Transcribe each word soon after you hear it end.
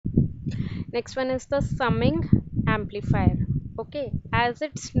Next one is the summing amplifier. Okay, as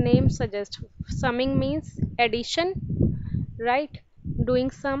its name suggests, summing means addition, right?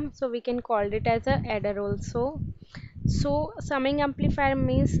 Doing sum, so we can call it as a adder also. So summing amplifier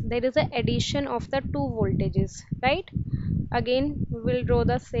means there is a addition of the two voltages, right? Again we will draw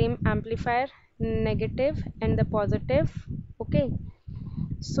the same amplifier, negative and the positive. Okay,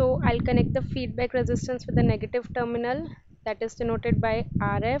 so I'll connect the feedback resistance with the negative terminal, that is denoted by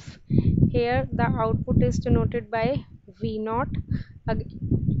RF. Here the output is denoted by V naught.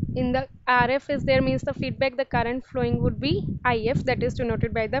 In the RF is there means the feedback, the current flowing would be IF, that is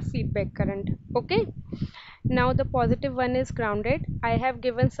denoted by the feedback current. Okay, now the positive one is grounded. I have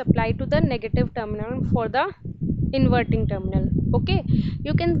given supply to the negative terminal for the inverting terminal. Okay,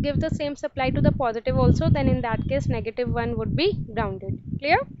 you can give the same supply to the positive also, then in that case negative one would be grounded.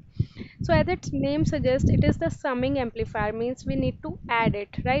 Clear? So as its name suggests, it is the summing amplifier, means we need to add it,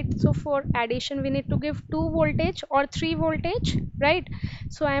 right? So for addition we need to give 2 voltage or 3 voltage, right?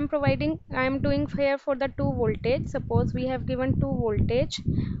 So I am doing here for the 2 voltage. Suppose we have given 2 voltage,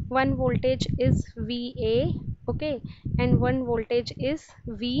 one voltage is VA, okay, and one voltage is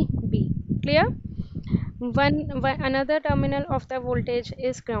VB. Clear? One another terminal of the voltage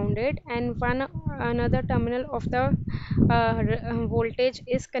is grounded, and one another terminal of the voltage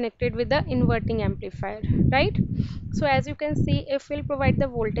is connected with the inverting amplifier, right? So as you can see, if we'll provide the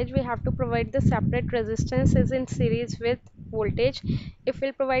voltage, we have to provide the separate resistances in series with voltage. If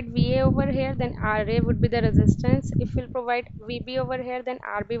we'll provide VA over here, then RA would be the resistance. If we'll provide VB over here, then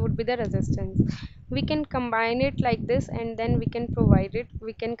RB would be the resistance. We can combine it like this, and then we can provide it,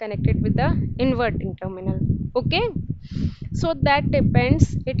 we can connect it with the inverting terminal. Okay, so that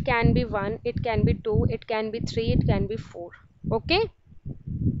depends, it can be 1, it can be 2, it can be 3, it can be 4. Okay,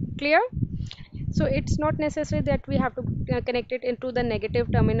 clear? So it's not necessary that we have to connect it into the negative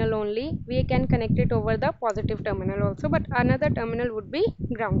terminal only, we can connect it over the positive terminal also, but another terminal would be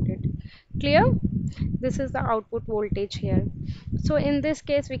grounded. Clear? This is the output voltage here. So in this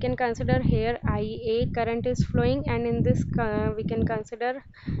case we can consider here IA current is flowing, and in this we can consider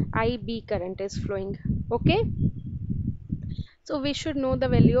IB current is flowing. Okay, so we should know the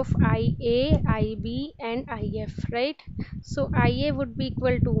value of IA, IB and IF, right? So IA would be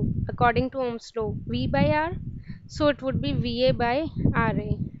equal to, according to Ohm's law, V by R, so it would be VA by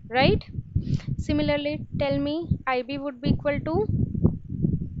RA, right? Similarly, tell me IB would be equal to,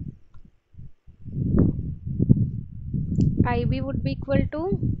 IB would be equal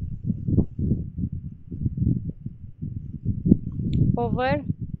to over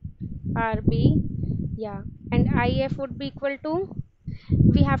RB, yeah, and IF would be equal to,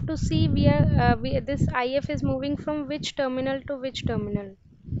 we have to see this IF is moving from which terminal to which terminal.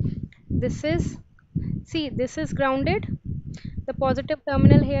 This is, see, this is grounded, the positive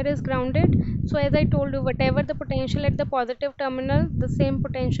terminal here is grounded. So as I told you, whatever the potential at the positive terminal, the same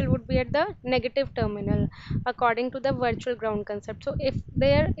potential would be at the negative terminal according to the virtual ground concept. So if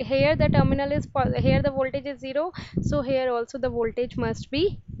there, here the terminal is here the voltage is 0, so here also the voltage must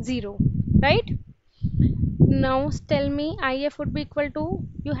be 0, right? Now tell me IF would be equal to,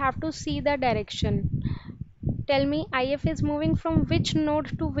 you have to see the direction. Tell me IF is moving from which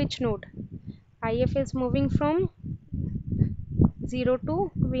node to which node? IF is moving from 0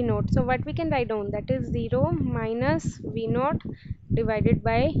 to V naught. So what we can write down, that is 0 minus V naught divided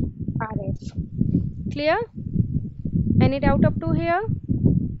by RF. Clear? Any doubt up to here?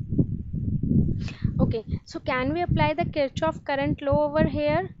 Okay, so can we apply the Kirchhoff current law over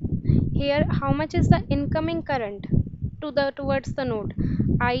here? Here, how much is the incoming current to the towards the node?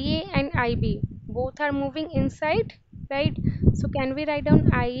 IA and IB both are moving inside, right? So can we write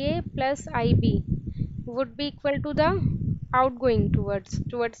down IA plus IB would be equal to the outgoing towards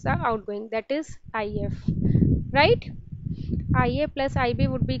the outgoing, that is IF, right? IA plus IB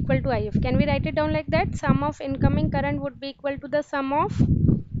would be equal to IF. Can we write it down like that? Sum of incoming current would be equal to the sum of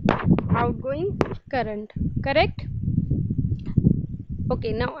outgoing current, correct?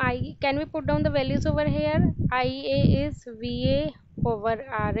 Okay, now I can we put down the values over here? IA is VA over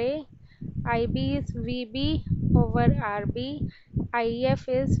RA, IB is VB over RB, IF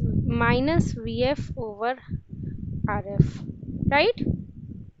is minus VF over RF, right?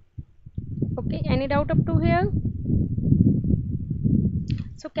 Okay, any doubt up to here?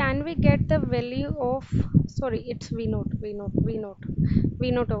 So can we get the value of, sorry, it's V naught, V naught, V naught,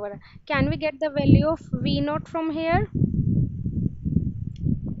 V naught over. Can we get the value of V naught from here?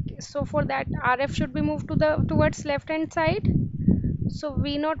 So for that RF should be moved to the towards left hand side. So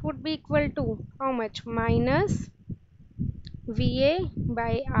V naught would be equal to how much? Minus VA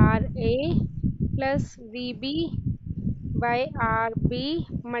by RA plus VB by RB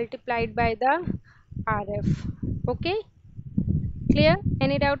multiplied by the RF. Okay, clear?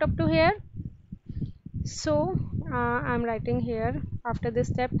 Any doubt up to here? So I'm writing here after this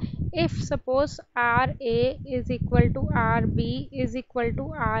step, if suppose RA is equal to RB is equal to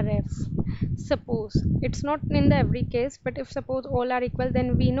RF, suppose it's not in the every case, but if suppose all are equal,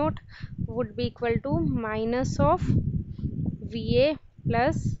 then V naught would be equal to minus of VA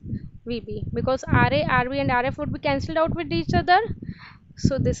plus VB, because RA, RB and RF would be cancelled out with each other.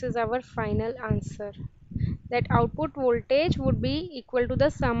 So this is our final answer, that output voltage would be equal to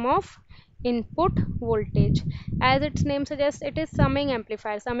the sum of input voltage. As its name suggests, it is summing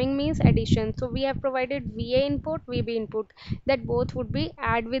amplifier. Summing means addition, so we have provided VA input, VB input, that both would be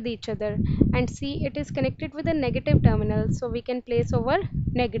add with each other. And see, it is connected with a negative terminal, so we can place over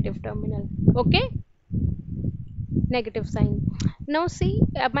negative terminal. Okay, negative sign. Now see,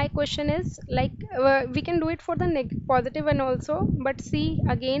 my question is like, we can do it for the positive one also, but see,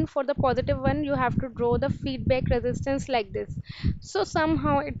 again for the positive one you have to draw the feedback resistance like this. So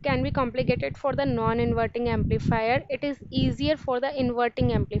somehow it can be complicated for the non-inverting amplifier. It is easier for the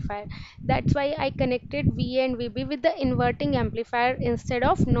inverting amplifier. That's why I connected VA and VB with the inverting amplifier instead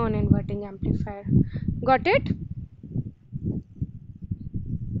of non-inverting amplifier. Got it?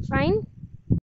 Fine.